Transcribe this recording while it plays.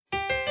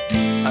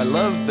I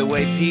love the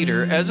way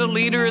Peter, as a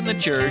leader in the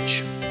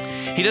church,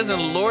 he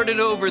doesn't lord it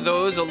over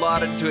those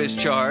allotted to his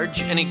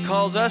charge, and he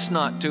calls us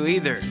not to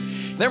either.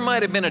 There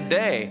might have been a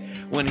day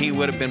when he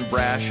would have been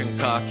brash and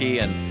cocky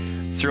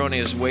and thrown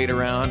his weight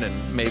around,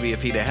 and maybe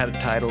if he'd had a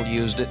title,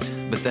 used it.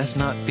 But that's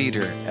not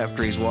Peter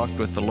after he's walked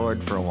with the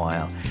Lord for a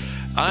while.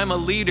 I'm a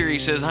leader, he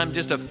says. I'm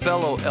just a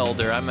fellow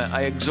elder.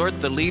 I exhort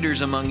the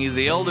leaders among you,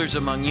 the elders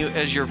among you,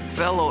 as your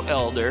fellow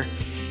elder.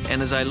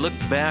 And as I look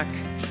back,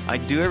 I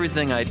do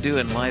everything I do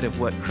in light of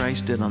what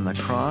Christ did on the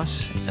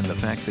cross and the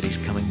fact that he's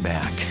coming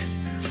back.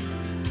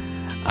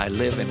 I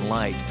live in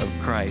light of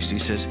Christ. He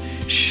says,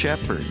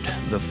 shepherd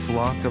the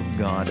flock of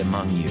God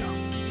among you.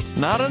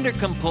 Not under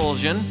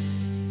compulsion.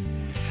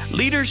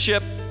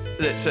 Leadership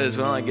that says,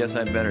 well, I guess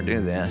I better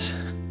do this,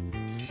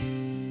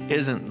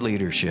 isn't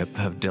leadership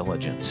of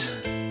diligence.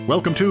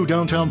 Welcome to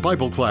Downtown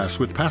Bible Class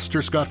with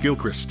Pastor Scott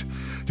Gilchrist.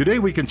 Today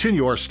we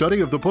continue our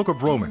study of the book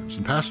of Romans,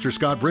 and Pastor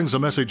Scott brings a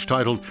message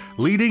titled,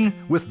 Leading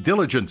with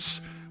Diligence.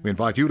 We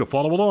invite you to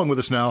follow along with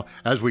us now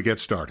as we get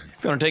started.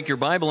 If you want to take your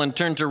Bible and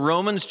turn to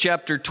Romans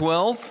chapter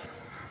 12.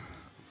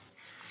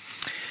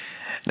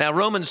 Now,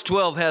 Romans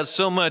 12 has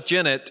so much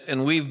in it,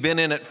 and we've been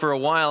in it for a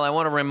while. I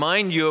want to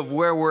remind you of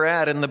where we're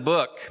at in the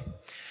book.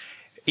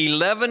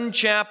 11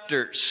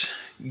 chapters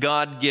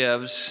God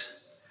gives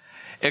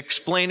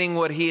explaining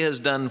what he has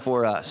done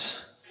for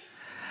us.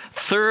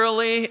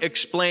 Thoroughly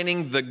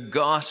explaining the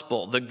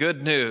gospel, the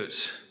good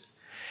news.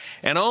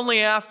 And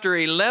only after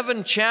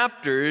 11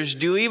 chapters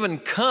do you even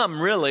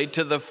come really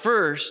to the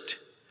first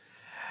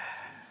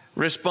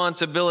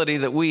responsibility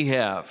that we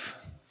have.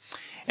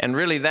 And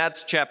really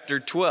that's chapter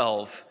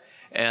 12.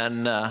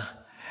 And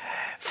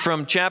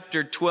from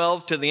chapter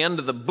 12 to the end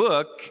of the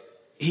book,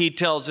 he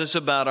tells us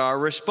about our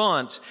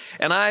response.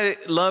 And I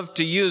love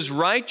to use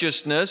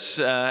righteousness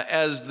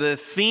as the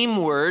theme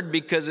word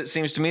because it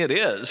seems to me it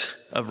is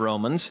of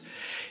Romans.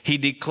 He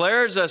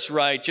declares us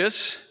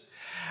righteous.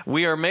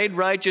 We are made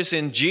righteous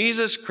in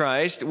Jesus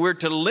Christ. We're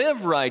to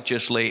live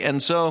righteously.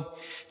 And so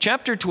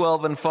chapter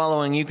 12 and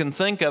following, you can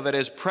think of it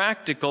as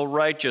practical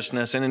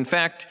righteousness. And in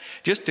fact,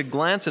 just to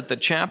glance at the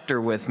chapter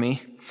with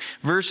me,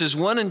 verses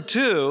 1 and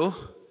 2,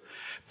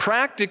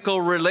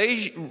 practical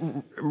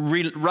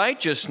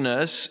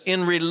righteousness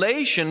in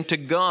relation to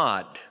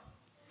God.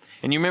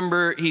 And you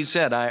remember he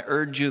said, I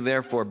urge you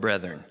therefore,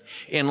 brethren,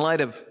 in light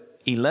of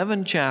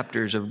 11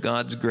 chapters of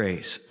God's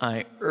grace,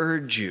 I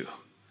urge you,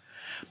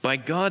 by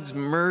God's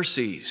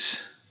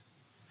mercies,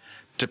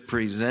 to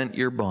present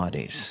your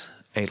bodies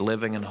a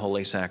living and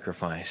holy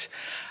sacrifice.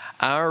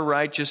 Our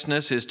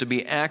righteousness is to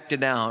be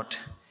acted out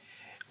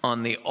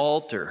on the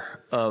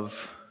altar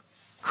of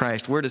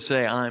Christ. We're to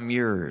say, I'm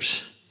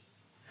yours.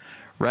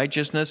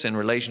 Righteousness in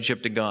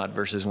relationship to God,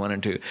 verses 1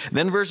 and 2.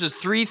 Then verses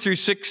 3 through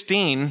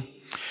 16,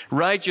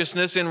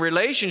 righteousness in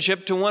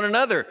relationship to one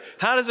another.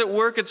 How does it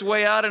work its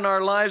way out in our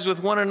lives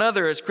with one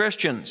another as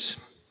Christians?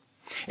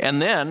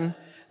 And then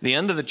the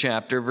end of the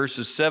chapter,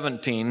 verses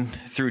 17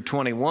 through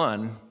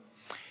 21,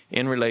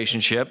 in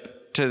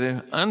relationship to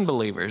the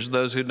unbelievers,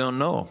 those who don't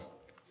know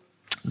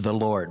the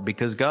Lord,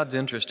 because God's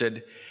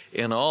interested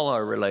in all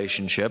our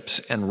relationships,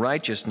 and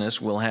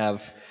righteousness will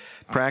have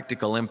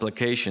practical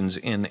implications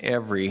in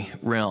every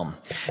realm.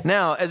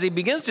 Now, as he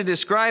begins to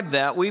describe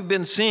that, we've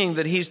been seeing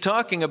that he's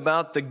talking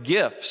about the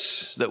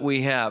gifts that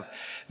we have.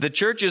 The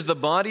church is the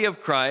body of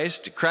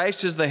Christ.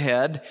 Christ is the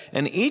head,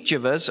 and each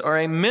of us are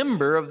a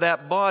member of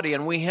that body,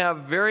 and we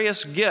have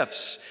various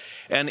gifts.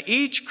 And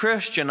each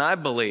Christian, I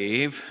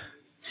believe,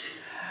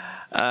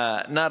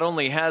 not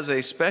only has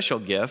a special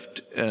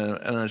gift, and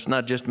it's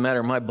not just a matter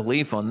of my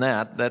belief on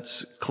that,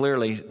 that's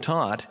clearly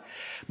taught,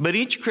 but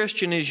each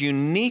Christian is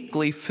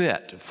uniquely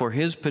fit for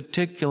his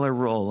particular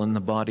role in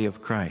the body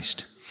of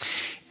Christ.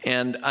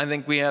 And I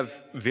think we have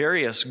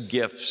various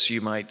gifts,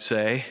 you might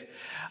say,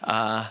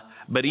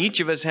 but each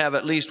of us have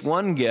at least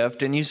one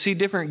gift, and you see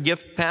different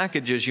gift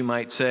packages, you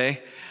might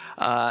say,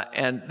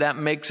 and that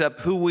makes up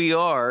who we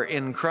are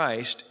in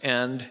Christ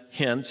and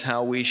hence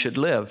how we should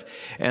live.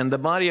 And the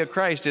body of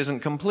Christ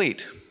isn't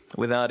complete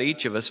without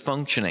each of us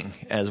functioning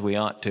as we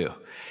ought to.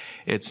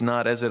 It's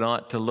not as it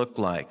ought to look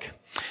like.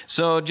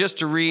 So just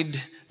to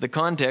read the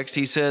context,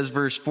 he says,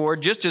 verse 4,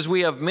 just as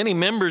we have many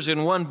members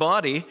in one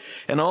body,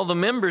 and all the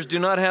members do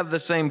not have the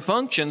same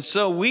function,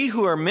 so we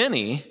who are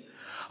many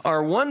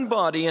are one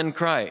body in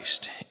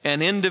Christ,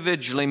 and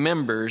individually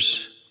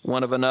members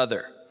one of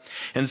another.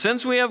 And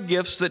since we have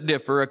gifts that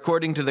differ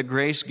according to the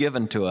grace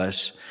given to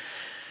us,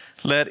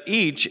 let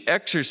each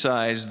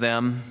exercise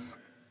them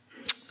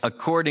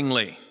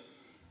accordingly.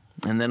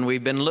 And then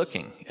we've been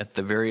looking at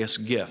the various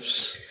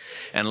gifts.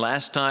 And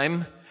last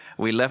time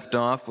we left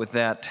off with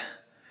that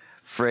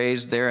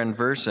phrase there in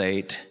verse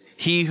 8,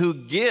 he who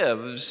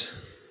gives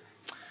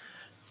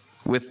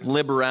with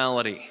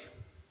liberality.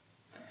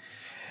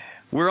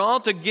 We're all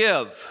to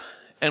give,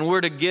 and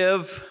we're to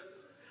give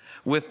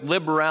with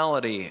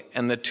liberality.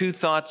 And the two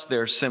thoughts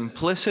there,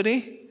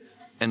 simplicity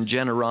and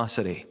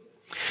generosity.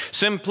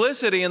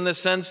 Simplicity in the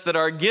sense that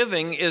our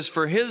giving is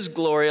for His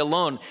glory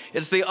alone.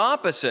 It's the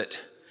opposite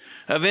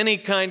of any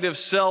kind of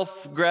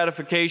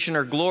self-gratification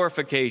or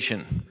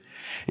glorification.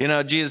 You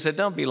know, Jesus said,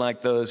 don't be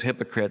like those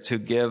hypocrites who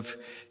give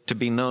to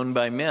be known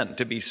by men,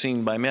 to be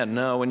seen by men.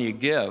 No, when you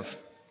give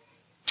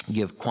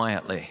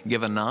quietly,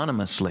 give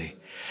anonymously,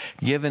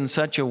 give in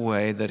such a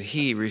way that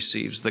He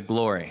receives the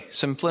glory.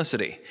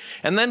 Simplicity.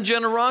 And then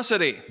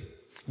generosity.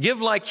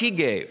 Give like He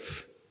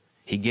gave.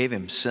 He gave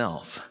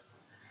Himself.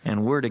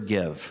 And we're to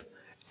give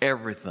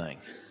everything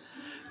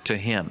to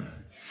Him.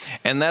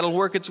 And that'll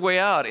work its way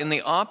out in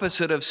the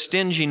opposite of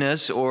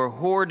stinginess or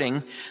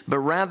hoarding, but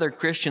rather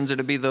Christians are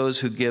to be those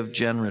who give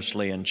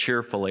generously and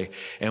cheerfully.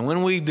 And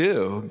when we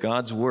do,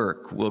 God's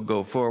work will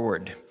go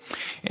forward.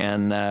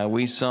 And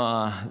we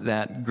saw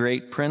that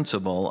great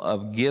principle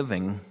of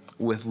giving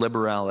with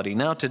liberality.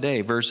 Now today,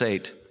 verse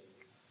 8.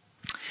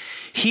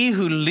 He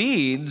who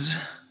leads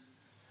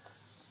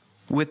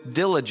with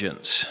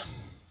diligence.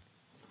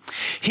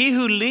 He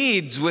who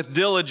leads with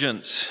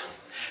diligence.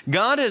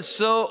 God has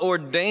so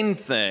ordained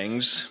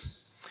things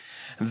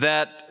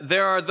that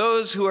there are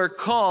those who are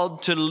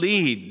called to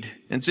lead.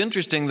 It's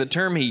interesting the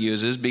term he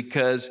uses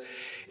because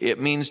it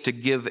means to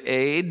give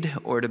aid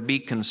or to be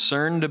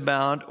concerned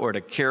about or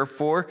to care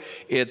for.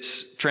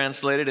 It's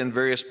translated in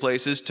various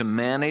places to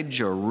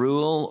manage or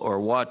rule or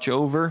watch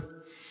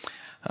over.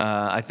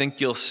 I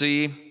think you'll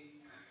see,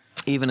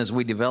 even as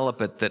we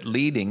develop it, that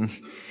leading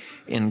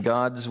in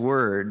God's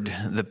Word,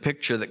 the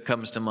picture that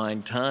comes to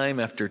mind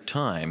time after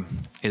time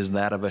is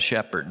that of a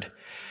shepherd,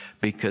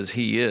 because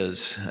He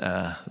is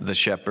the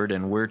shepherd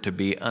and we're to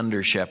be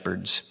under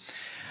shepherds.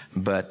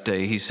 But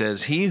he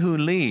says, he who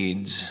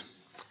leads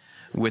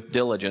with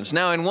diligence.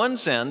 Now, in one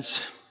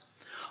sense,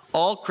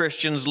 all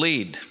Christians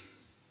lead,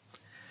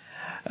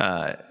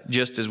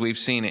 just as we've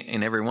seen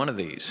in every one of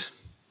these.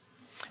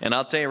 And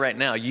I'll tell you right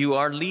now, you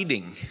are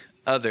leading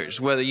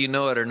others, whether you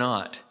know it or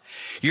not.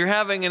 You're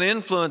having an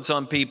influence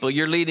on people.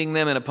 You're leading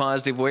them in a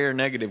positive way or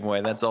negative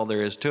way. That's all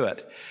there is to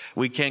it.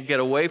 We can't get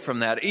away from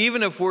that.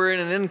 Even if we're in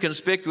an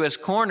inconspicuous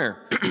corner,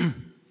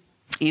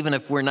 even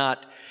if we're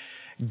not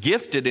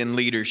gifted in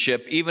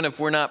leadership, even if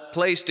we're not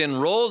placed in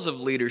roles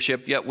of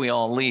leadership, yet we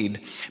all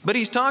lead. But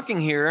he's talking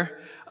here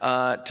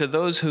to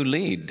those who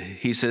lead.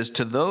 He says,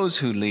 to those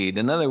who lead.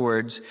 In other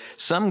words,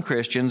 some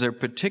Christians are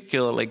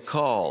particularly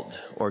called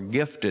or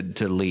gifted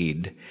to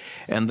lead.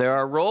 And there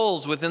are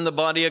roles within the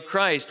body of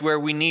Christ where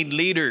we need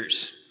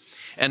leaders.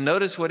 And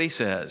notice what he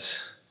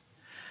says.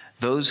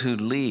 Those who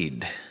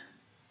lead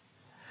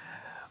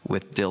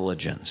with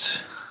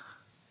diligence.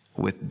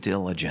 With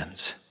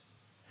diligence.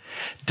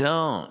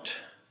 Don't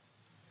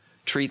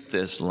treat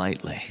this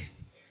lightly.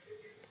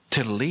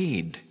 To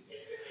lead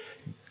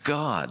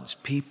God's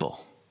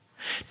people.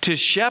 To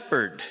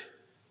shepherd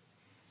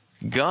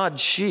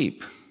God's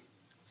sheep.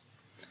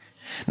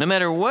 No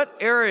matter what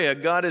area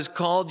God has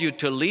called you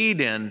to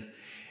lead in,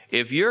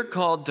 if you're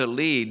called to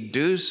lead,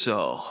 do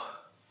so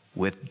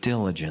with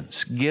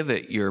diligence. Give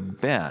it your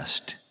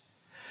best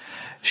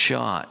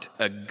shot,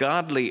 a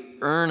godly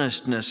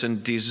earnestness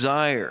and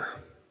desire.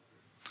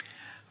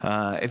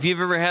 If you've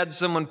ever had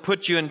someone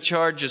put you in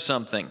charge of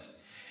something,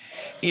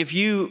 if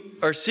you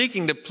are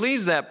seeking to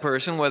please that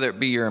person, whether it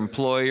be your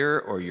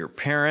employer or your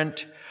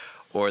parent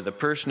or the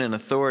person in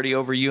authority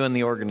over you in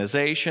the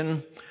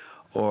organization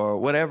or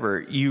whatever,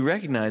 you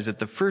recognize that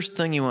the first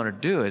thing you want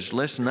to do is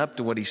listen up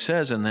to what he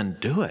says and then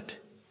do it.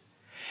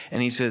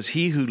 And he says,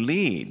 he who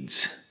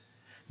leads,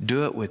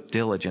 do it with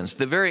diligence.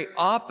 The very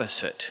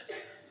opposite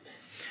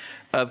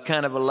of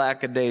kind of a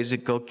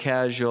lackadaisical,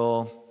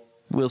 casual,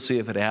 we'll see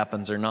if it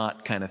happens or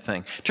not kind of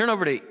thing. Turn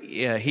over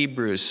to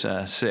Hebrews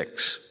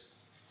 6.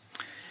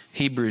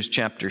 Hebrews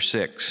chapter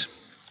 6.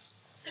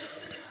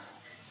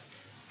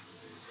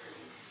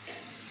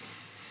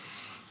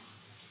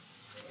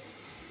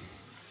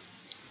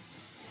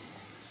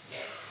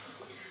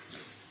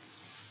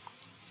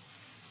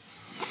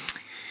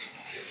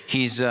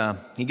 He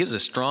gives a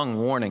strong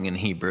warning in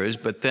Hebrews,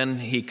 but then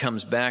he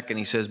comes back and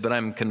he says, but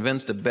I'm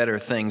convinced of better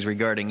things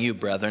regarding you,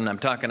 brethren. I'm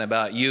talking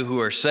about you who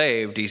are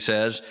saved, he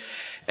says.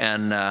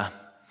 And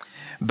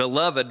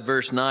beloved,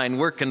 verse 9,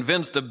 we're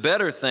convinced of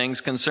better things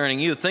concerning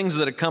you, things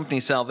that accompany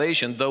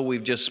salvation, though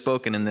we've just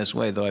spoken in this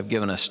way, though I've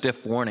given a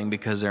stiff warning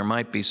because there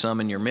might be some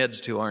in your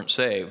midst who aren't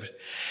saved.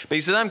 But he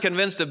said, I'm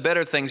convinced of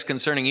better things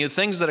concerning you,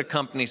 things that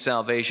accompany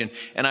salvation.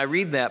 And I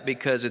read that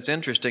because it's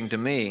interesting to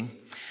me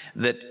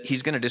that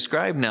he's going to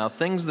describe now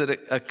things that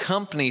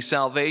accompany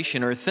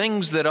salvation or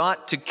things that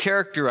ought to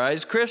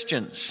characterize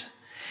Christians.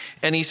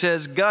 And he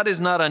says, God is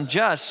not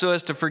unjust so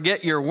as to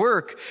forget your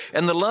work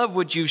and the love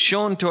which you've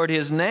shown toward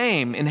his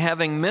name in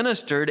having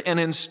ministered and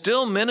in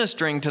still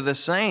ministering to the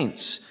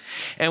saints.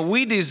 And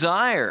we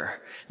desire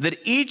that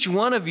each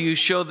one of you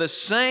show the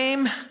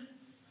same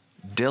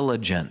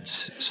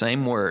diligence,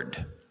 same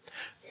word,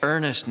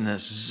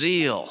 earnestness,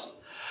 zeal.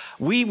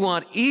 We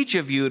want each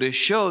of you to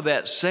show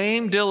that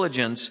same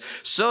diligence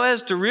so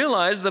as to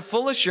realize the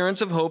full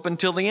assurance of hope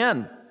until the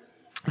end,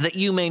 that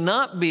you may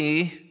not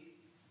be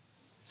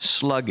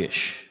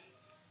sluggish,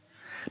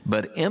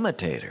 but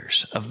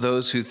imitators of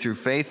those who through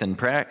faith and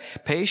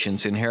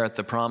patience inherit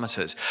the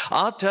promises.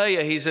 I'll tell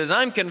you, he says,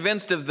 I'm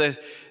convinced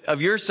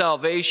of your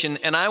salvation,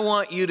 and I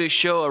want you to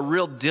show a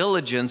real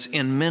diligence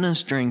in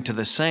ministering to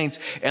the saints.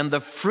 And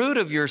the fruit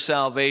of your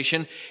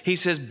salvation, he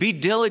says, be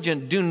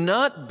diligent. Do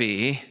not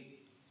be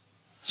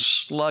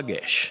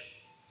sluggish.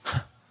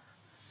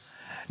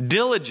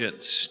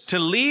 Diligence. To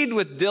lead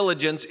with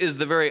diligence is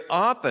the very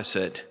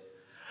opposite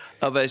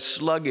of a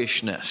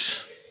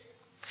sluggishness.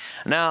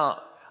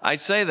 Now, I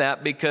say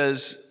that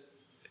because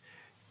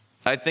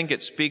I think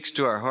it speaks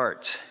to our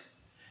hearts.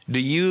 Do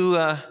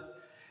you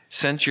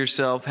sense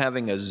yourself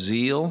having a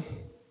zeal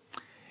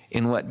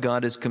in what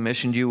God has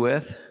commissioned you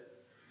with?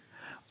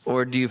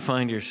 Or do you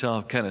find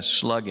yourself kind of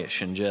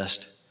sluggish and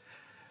just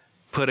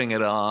putting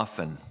it off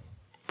and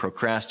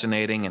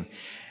procrastinating? And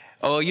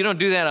oh, you don't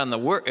do that on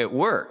at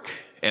work.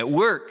 At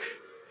work,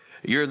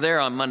 you're there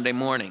on Monday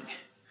morning.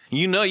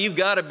 You know you've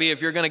got to be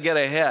if you're going to get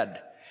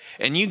ahead.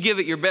 And you give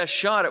it your best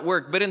shot at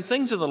work. But in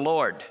things of the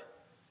Lord,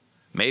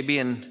 maybe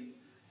in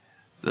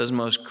those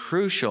most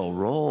crucial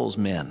roles,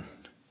 men,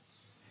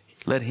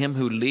 let him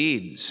who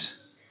leads,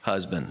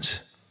 husbands,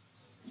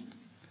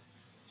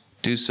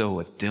 do so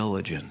with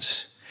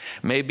diligence.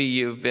 Maybe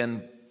you've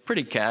been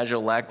pretty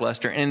casual,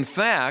 lackluster. In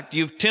fact,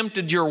 you've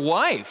tempted your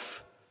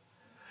wife.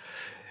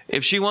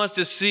 If she wants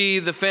to see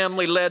the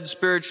family led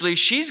spiritually,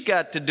 she's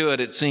got to do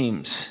it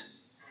seems.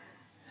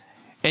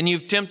 And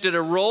you've tempted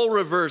a role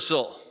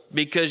reversal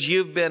because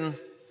you've been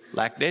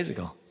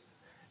lackadaisical,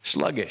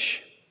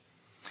 sluggish.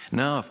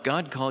 No, if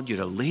God called you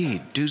to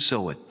lead, do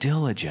so with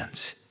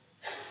diligence.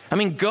 I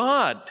mean,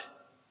 God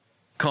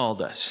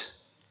called us,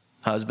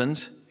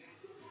 husbands,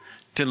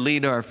 to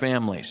lead our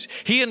families.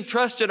 He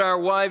entrusted our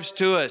wives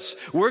to us.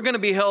 We're going to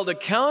be held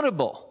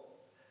accountable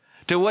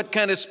to what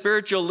kind of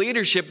spiritual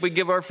leadership we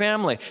give our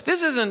family.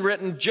 This isn't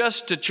written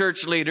just to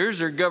church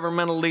leaders or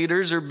governmental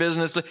leaders or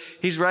business.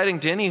 He's writing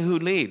to any who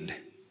lead.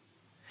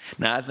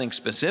 Now, I think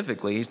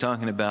specifically he's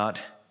talking about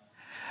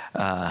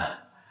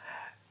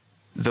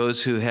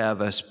those who have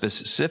a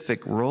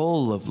specific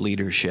role of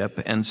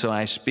leadership. And so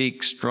I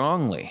speak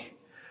strongly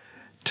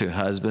to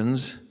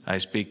husbands. I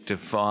speak to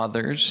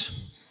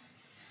fathers.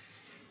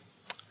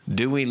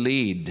 Do we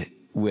lead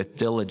with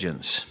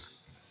diligence?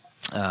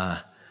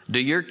 Do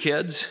your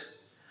kids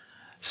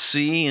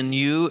see in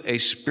you a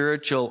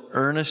spiritual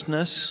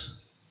earnestness?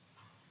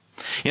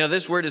 You know,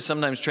 this word is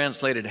sometimes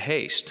translated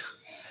haste.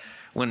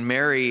 When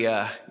Mary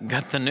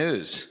got the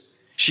news,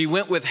 she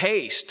went with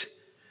haste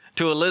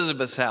to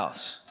Elizabeth's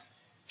house.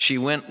 She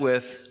went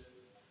with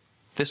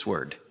this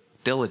word,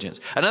 diligence.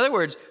 In other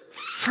words,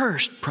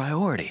 first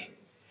priority.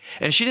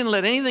 And she didn't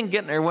let anything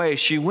get in her way.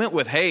 She went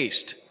with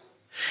haste.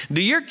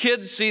 Do your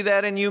kids see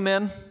that in you,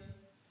 men?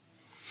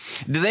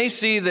 Do they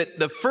see that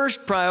the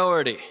first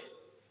priority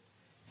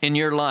in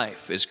your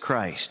life is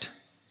Christ?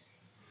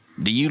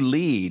 Do you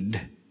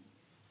lead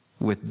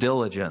with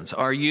diligence?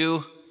 Are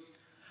you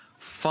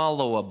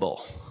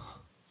followable?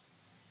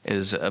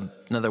 Is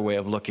another way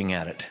of looking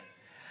at it.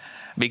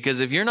 Because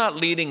if you're not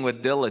leading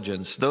with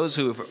diligence, those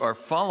who are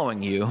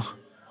following you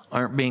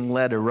aren't being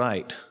led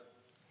aright.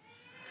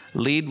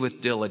 Lead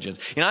with diligence.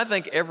 You know, I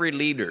think every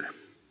leader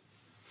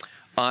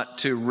ought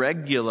to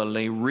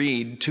regularly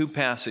read two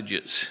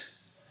passages.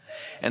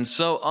 And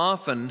so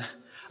often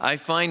I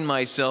find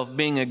myself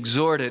being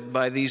exhorted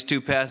by these two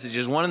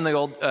passages, one in the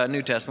Old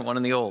New Testament, one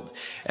in the Old.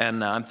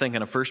 And I'm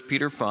thinking of 1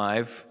 Peter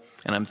 5,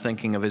 and I'm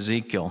thinking of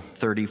Ezekiel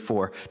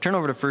 34. Turn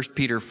over to 1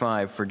 Peter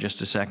 5 for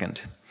just a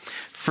second.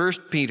 1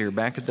 Peter,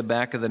 back at the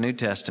back of the New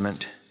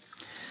Testament.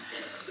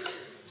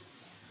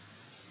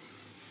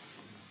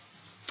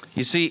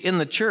 You see, in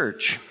the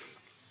church,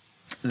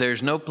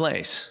 there's no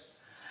place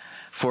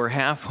for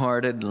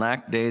half-hearted,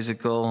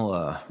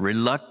 lackadaisical,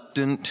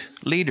 reluctant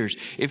leaders.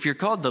 If you're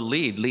called to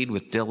lead, lead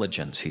with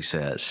diligence, he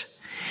says.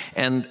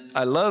 And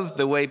I love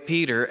the way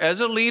Peter, as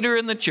a leader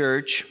in the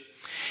church,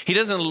 he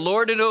doesn't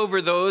lord it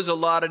over those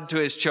allotted to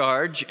his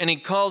charge, and he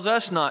calls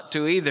us not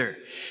to either.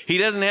 He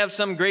doesn't have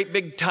some great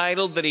big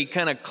title that he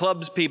kind of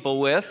clubs people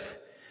with.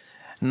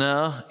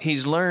 No,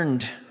 he's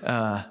learned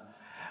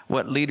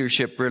what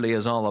leadership really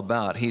is all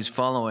about. He's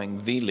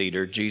following the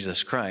leader,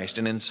 Jesus Christ.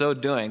 And in so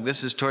doing,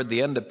 this is toward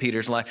the end of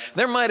Peter's life.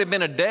 There might have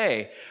been a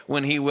day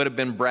when he would have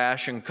been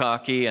brash and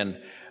cocky and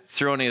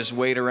thrown his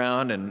weight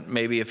around, and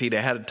maybe if he'd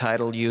had a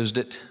title, used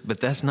it. But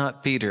that's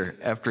not Peter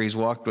after he's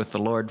walked with the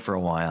Lord for a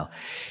while.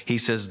 He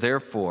says,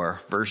 therefore,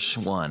 verse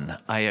 1,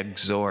 I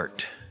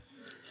exhort,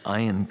 I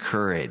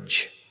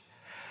encourage,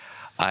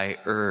 I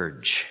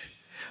urge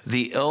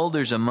the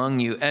elders among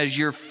you as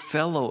your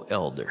fellow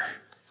elder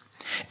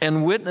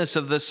and witness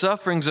of the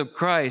sufferings of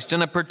Christ,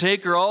 and a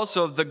partaker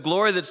also of the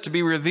glory that's to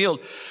be revealed.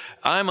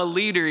 I'm a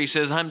leader, he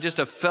says. I'm just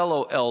a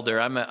fellow elder.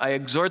 I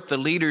exhort the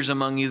leaders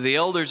among you, the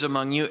elders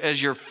among you,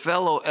 as your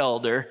fellow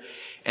elder.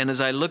 And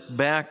as I look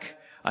back,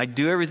 I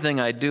do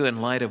everything I do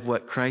in light of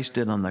what Christ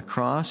did on the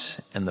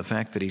cross and the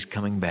fact that he's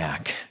coming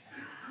back.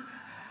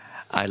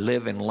 I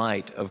live in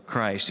light of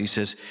Christ. He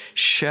says,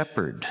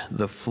 shepherd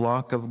the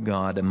flock of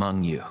God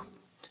among you,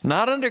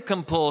 not under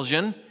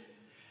compulsion.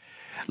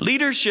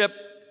 Leadership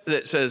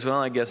that says, well,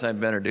 I guess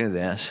I'd better do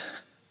this,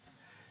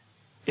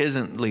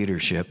 isn't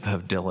leadership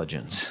of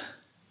diligence.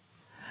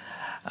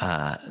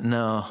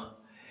 No.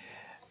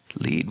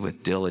 Lead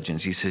with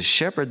diligence. He says,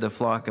 shepherd the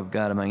flock of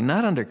God among you,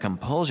 not under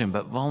compulsion,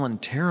 but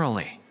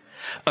voluntarily,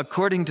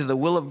 according to the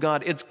will of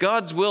God. It's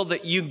God's will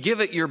that you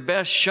give it your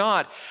best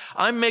shot.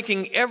 I'm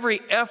making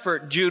every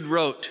effort, Jude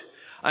wrote.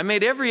 I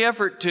made every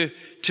effort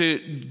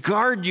to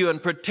guard you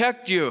and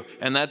protect you.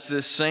 And that's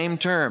this same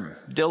term,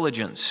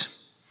 diligence.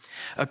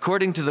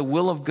 According to the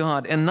will of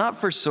God, and not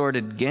for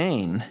sordid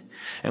gain.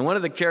 And one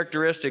of the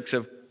characteristics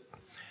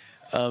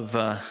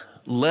of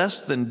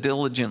less than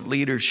diligent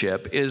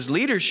leadership is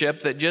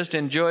leadership that just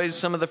enjoys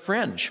some of the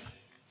fringe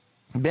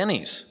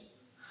bennies.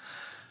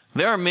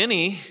 There are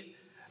many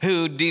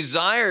who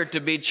desire to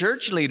be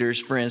church leaders,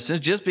 for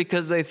instance, just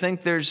because they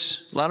think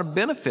there's a lot of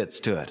benefits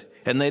to it,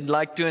 and they'd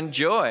like to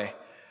enjoy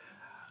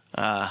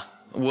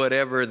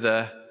whatever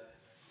the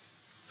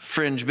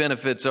fringe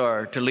benefits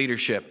are to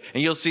leadership.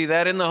 And you'll see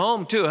that in the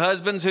home too.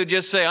 Husbands who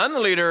just say, I'm the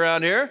leader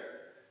around here.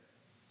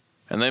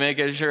 And they make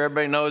sure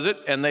everybody knows it,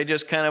 and they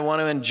just kind of want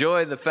to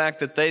enjoy the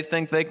fact that they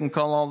think they can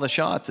call all the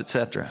shots,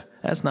 etc.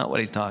 That's not what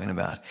he's talking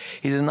about.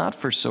 He says, not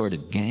for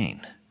sordid gain,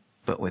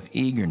 but with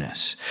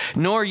eagerness,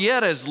 nor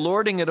yet as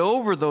lording it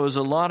over those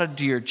allotted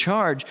to your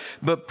charge,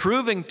 but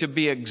proving to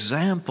be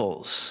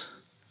examples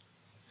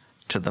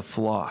to the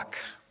flock.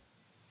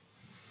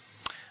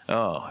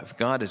 Oh, if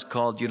God has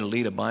called you to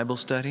lead a Bible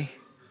study,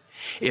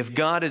 if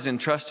God has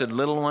entrusted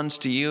little ones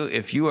to you,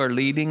 if you are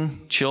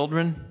leading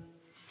children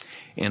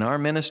in our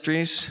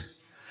ministries,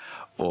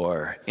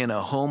 or in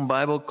a home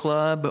Bible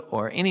club,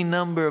 or any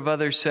number of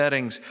other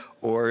settings,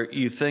 or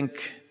you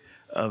think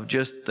of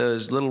just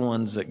those little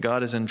ones that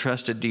God has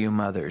entrusted to you,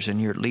 mothers, and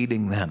you're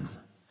leading them.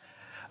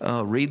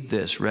 Oh, read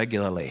this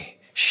regularly.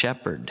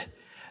 Shepherd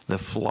the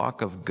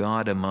flock of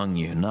God among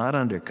you, not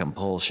under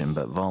compulsion,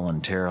 but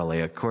voluntarily,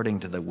 according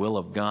to the will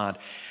of God,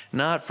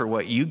 not for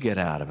what you get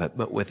out of it,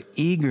 but with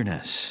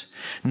eagerness,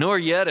 nor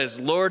yet as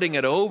lording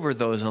it over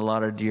those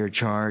allotted to your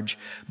charge,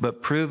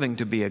 but proving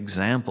to be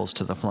examples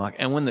to the flock.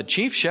 And when the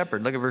chief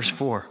shepherd, look at verse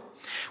 4,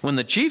 when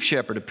the chief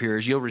shepherd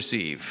appears, you'll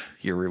receive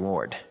your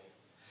reward.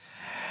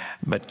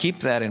 But keep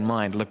that in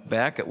mind. Look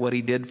back at what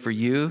he did for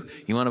you.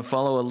 You want to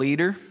follow a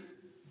leader?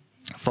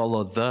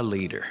 Follow the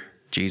leader,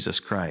 Jesus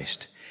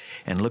Christ.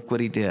 And look what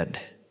he did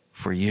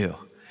for you.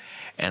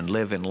 And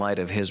live in light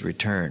of his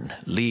return.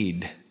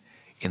 Lead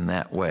in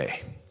that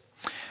way.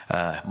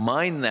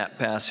 Mind that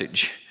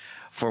passage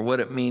for what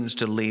it means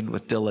to lead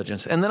with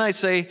diligence. And then I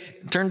say,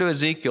 turn to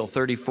Ezekiel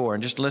 34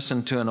 and just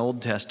listen to an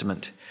Old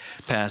Testament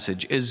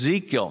passage.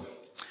 Ezekiel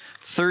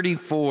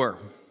 34.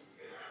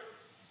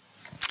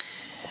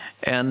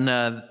 And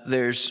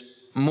there's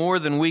more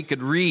than we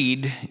could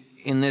read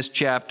in this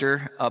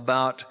chapter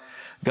about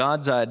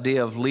God's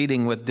idea of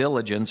leading with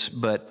diligence,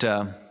 but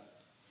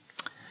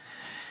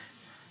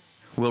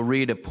we'll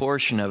read a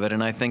portion of it,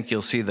 and I think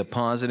you'll see the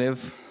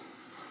positive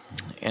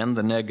and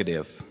the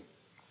negative.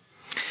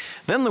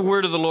 Then the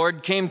word of the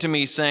Lord came to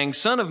me, saying,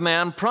 Son of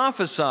man,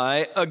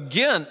 prophesy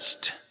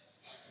against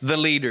the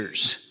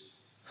leaders.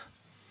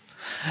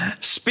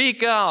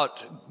 Speak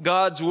out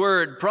God's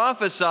word.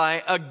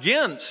 Prophesy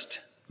against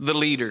the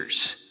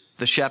leaders,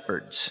 the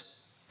shepherds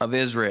of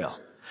Israel.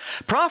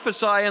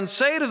 Prophesy and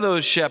say to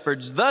those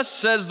shepherds, Thus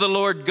says the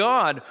Lord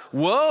God,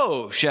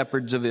 Woe,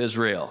 shepherds of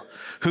Israel,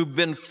 who've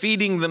been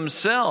feeding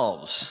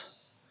themselves.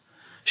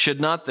 Should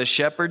not the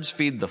shepherds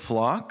feed the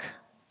flock?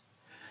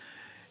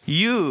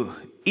 You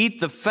eat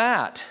the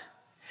fat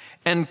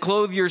and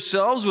clothe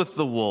yourselves with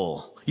the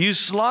wool. You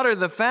slaughter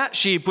the fat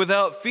sheep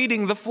without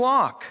feeding the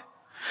flock.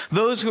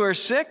 Those who are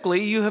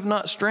sickly you have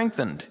not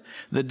strengthened.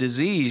 The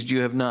diseased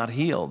you have not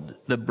healed.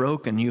 The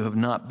broken you have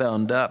not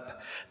bound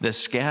up. The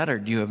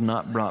scattered you have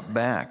not brought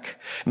back.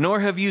 Nor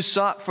have you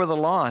sought for the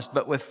lost,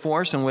 but with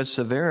force and with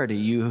severity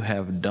you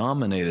have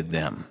dominated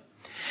them.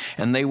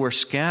 And they were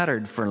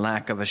scattered for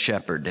lack of a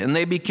shepherd. And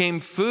they became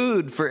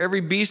food for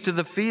every beast of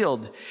the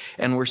field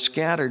and were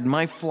scattered.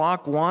 My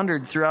flock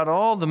wandered throughout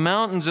all the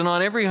mountains and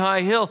on every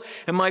high hill.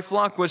 And my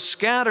flock was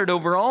scattered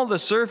over all the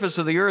surface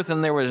of the earth,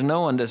 and there was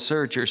no one to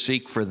search or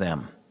seek for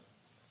them.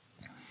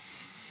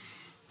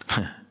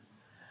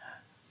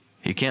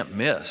 You can't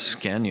miss,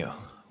 can you,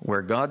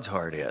 where God's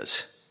heart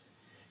is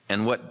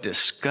and what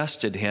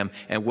disgusted him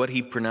and what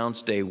he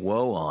pronounced a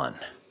woe on.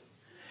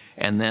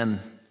 And then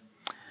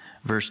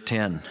verse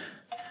 10,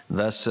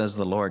 Thus says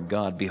the Lord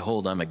God,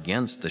 Behold, I'm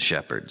against the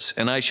shepherds,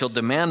 and I shall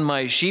demand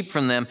my sheep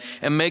from them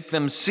and make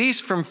them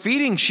cease from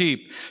feeding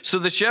sheep. So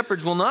the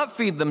shepherds will not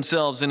feed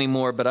themselves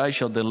anymore, but I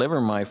shall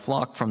deliver my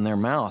flock from their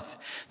mouth,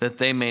 that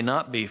they may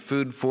not be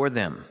food for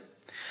them.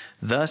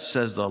 Thus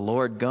says the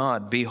Lord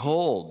God,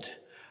 Behold,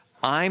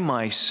 I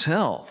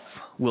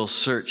myself will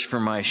search for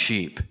my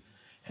sheep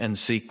and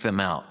seek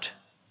them out.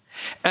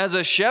 As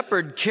a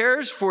shepherd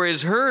cares for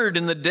his herd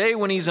in the day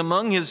when he's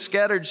among his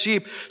scattered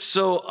sheep,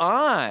 so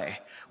I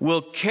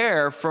will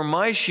care for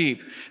my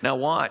sheep. Now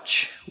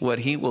watch what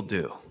he will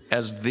do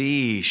as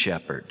the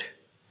shepherd.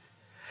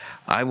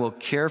 I will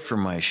care for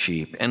my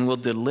sheep and will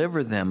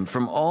deliver them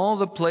from all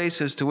the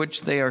places to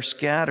which they are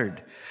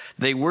scattered.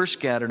 They were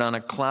scattered on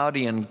a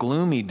cloudy and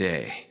gloomy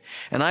day.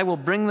 And I will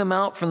bring them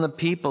out from the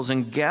peoples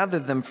and gather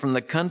them from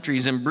the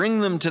countries and bring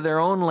them to their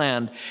own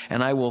land.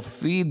 And I will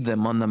feed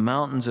them on the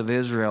mountains of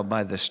Israel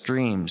by the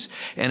streams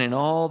and in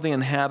all the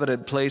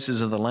inhabited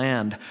places of the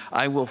land.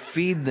 I will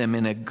feed them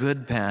in a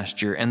good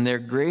pasture, and their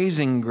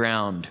grazing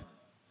ground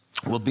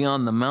will be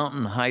on the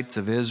mountain heights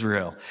of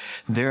Israel.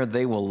 There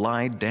they will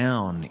lie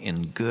down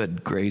in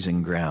good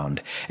grazing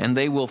ground, and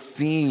they will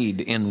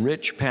feed in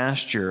rich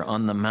pasture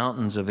on the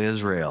mountains of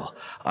Israel.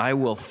 I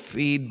will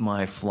feed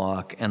my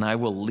flock, and I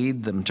will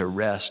lead them to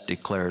rest,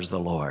 declares the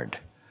Lord.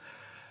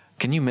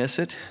 Can you miss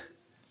it?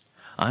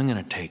 I'm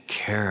going to take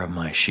care of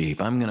my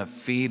sheep. I'm going to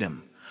feed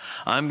them.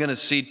 I'm going to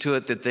see to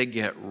it that they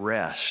get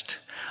rest.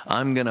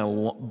 I'm going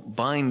to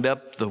bind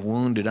up the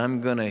wounded.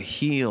 I'm going to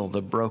heal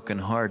the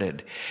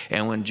brokenhearted.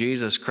 And when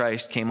Jesus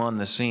Christ came on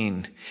the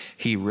scene,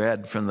 he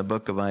read from the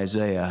book of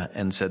Isaiah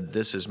and said,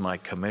 this is my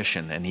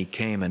commission. And he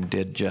came and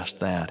did just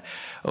that.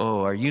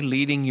 Oh, are you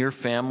leading your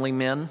family,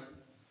 men?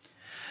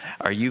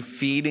 Are you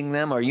feeding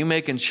them? Are you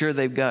making sure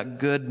they've got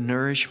good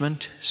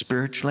nourishment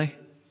spiritually?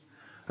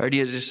 Or do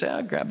you just say,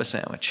 I'll grab a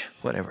sandwich,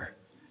 whatever.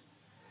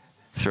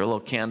 Throw a little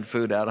canned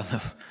food out on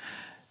the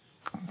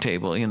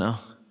table,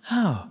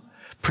 Oh,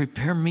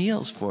 prepare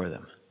meals for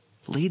them.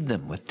 Lead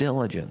them with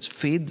diligence.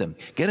 Feed them.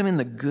 Get them in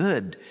the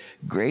good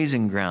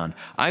grazing ground.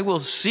 I will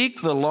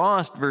seek the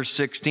lost, verse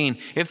 16.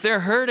 If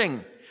they're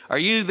hurting, are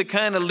you the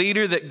kind of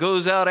leader that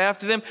goes out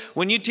after them?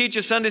 When you teach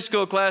a Sunday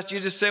school class, do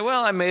you just say,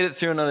 well, I made it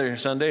through another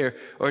Sunday?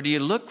 Or do you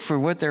look for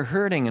what they're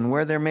hurting and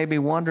where they're maybe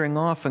wandering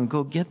off and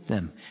go get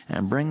them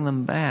and bring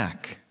them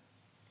back?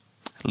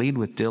 Lead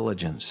with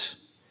diligence.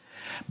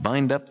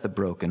 Bind up the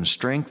broken,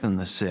 strengthen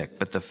the sick,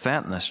 but the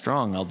fat and the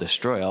strong I'll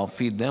destroy. I'll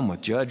feed them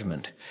with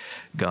judgment,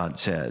 God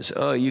says.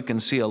 Oh, you can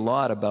see a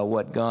lot about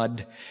what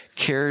God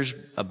cares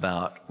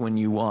about when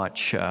you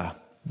watch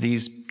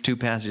these two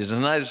passages.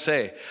 And I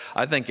say,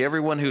 I think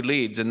everyone who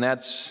leads, and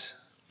that's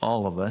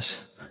all of us.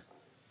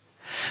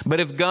 But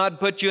if God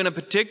put you in a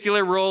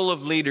particular role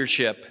of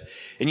leadership,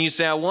 and you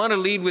say, I want to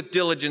lead with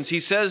diligence, he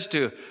says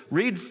to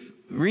read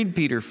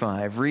Peter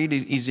 5, read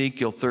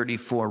Ezekiel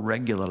 34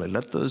 regularly.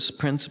 Let those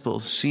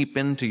principles seep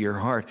into your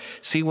heart.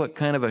 See what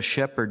kind of a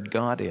shepherd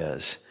God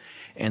is,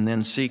 and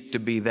then seek to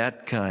be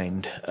that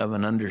kind of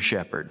an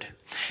under-shepherd.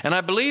 And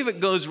I believe it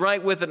goes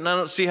right with it, and I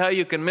don't see how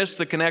you can miss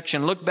the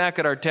connection. Look back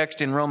at our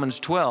text in Romans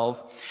 12,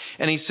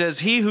 and he says,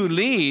 he who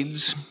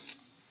leads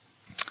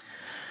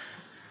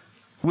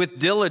with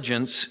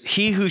diligence,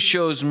 he who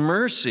shows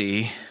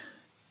mercy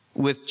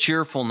with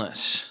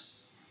cheerfulness.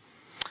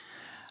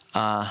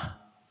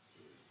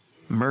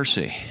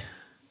 Mercy.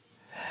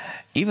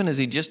 Even as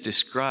he just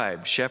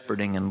described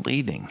shepherding and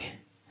leading,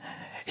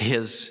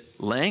 his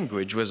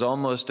language was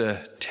almost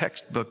a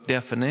textbook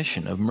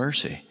definition of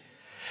mercy.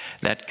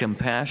 That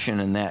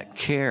compassion and that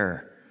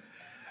care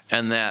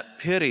and that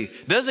pity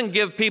doesn't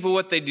give people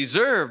what they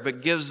deserve, but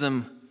gives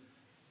them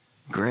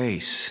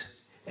grace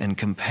and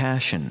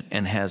compassion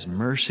and has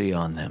mercy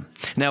on them.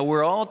 Now,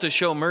 we're all to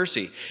show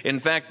mercy. In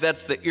fact,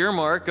 that's the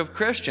earmark of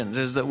Christians,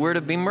 is that we're to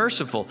be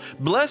merciful.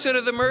 Blessed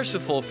are the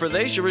merciful, for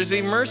they shall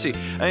receive mercy.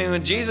 I mean,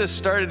 when Jesus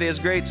started his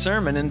great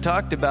sermon and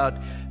talked about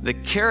the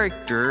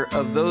character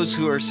of those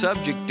who are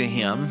subject to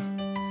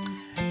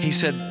him, he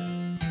said,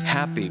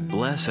 happy,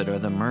 blessed are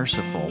the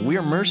merciful. We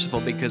are merciful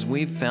because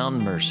we've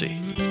found mercy.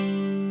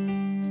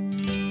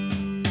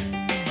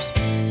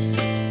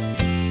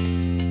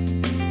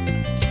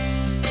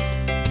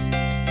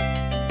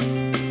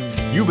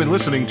 You've been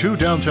listening to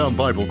Downtown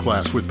Bible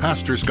Class with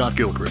Pastor Scott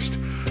Gilchrist.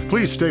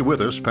 Please stay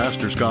with us.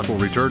 Pastor Scott will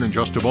return in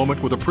just a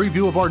moment with a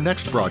preview of our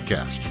next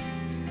broadcast.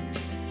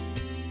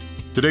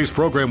 Today's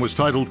program was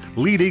titled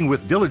Leading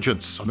with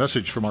Diligence, a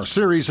message from our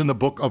series in the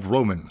book of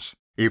Romans.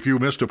 If you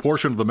missed a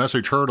portion of the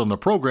message heard on the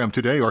program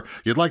today, or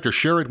you'd like to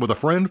share it with a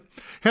friend,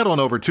 head on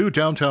over to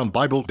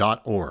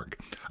downtownbible.org.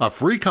 A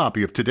free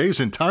copy of today's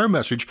entire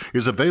message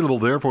is available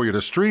there for you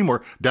to stream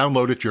or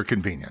download at your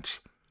convenience.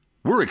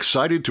 We're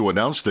excited to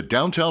announce that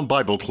Downtown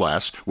Bible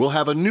Class will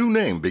have a new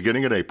name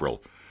beginning in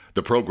April.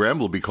 The program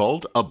will be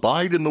called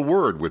Abide in the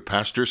Word with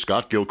Pastor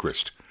Scott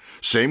Gilchrist.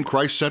 Same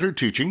Christ-centered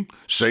teaching,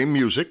 same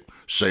music,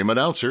 same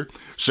announcer,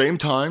 same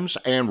times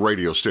and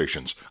radio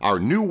stations. Our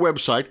new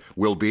website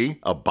will be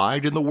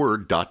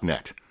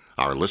abideintheword.net.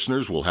 Our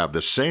listeners will have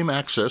the same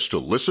access to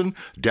listen,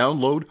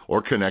 download,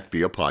 or connect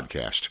via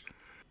podcast.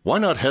 Why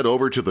not head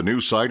over to the new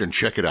site and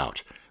check it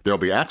out? There'll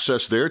be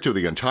access there to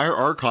the entire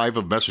archive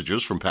of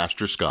messages from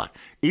Pastor Scott,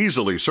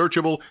 easily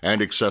searchable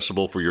and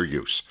accessible for your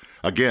use.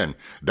 Again,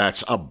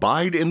 that's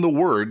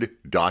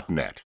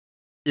abideintheword.net.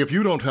 If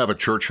you don't have a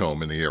church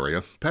home in the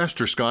area,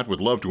 Pastor Scott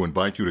would love to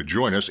invite you to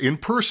join us in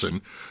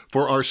person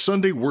for our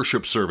Sunday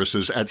worship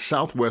services at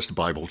Southwest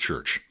Bible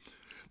Church.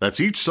 That's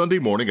each Sunday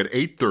morning at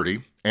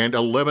 8:30 and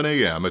 11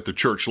 a.m. at the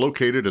church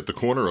located at the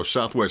corner of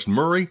Southwest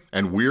Murray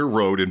and Weir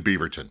Road in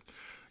Beaverton.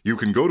 You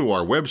can go to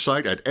our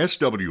website at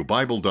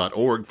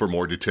swbible.org for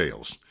more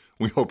details.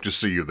 We hope to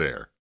see you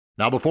there.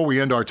 Now, before we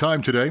end our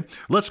time today,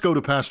 let's go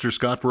to Pastor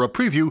Scott for a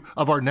preview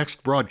of our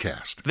next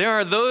broadcast. There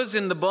are those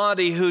in the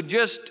body who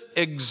just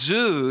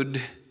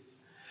exude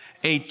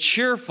a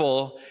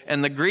cheerful,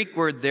 and the Greek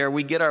word there,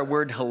 we get our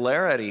word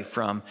hilarity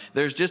from.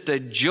 There's just a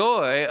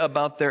joy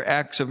about their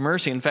acts of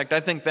mercy. In fact, I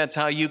think that's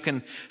how you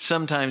can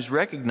sometimes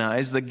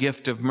recognize the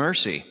gift of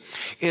mercy,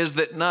 is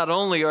that not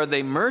only are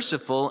they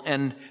merciful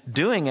and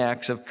doing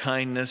acts of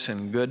kindness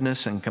and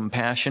goodness and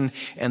compassion,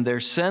 and they're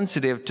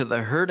sensitive to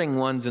the hurting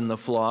ones in the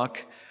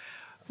flock,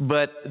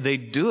 but they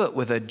do it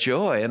with a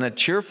joy and a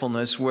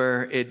cheerfulness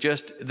where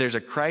there's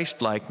a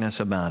Christ-likeness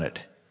about it.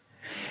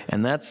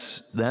 And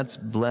that's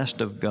blessed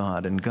of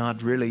God, and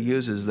God really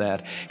uses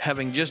that.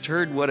 Having just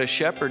heard what a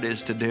shepherd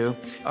is to do,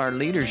 our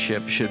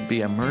leadership should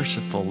be a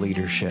merciful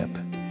leadership.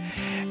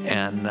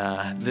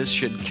 And this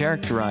should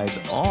characterize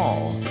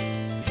all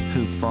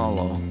who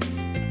follow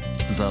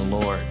the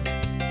Lord.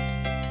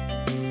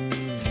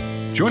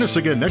 Join us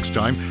again next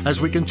time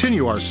as we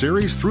continue our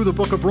series through the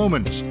book of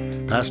Romans.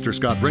 Pastor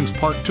Scott brings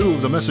part 2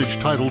 of the message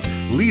titled,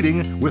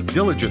 Leading with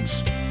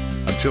Diligence.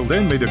 Until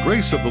then, may the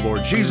grace of the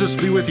Lord Jesus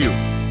be with you.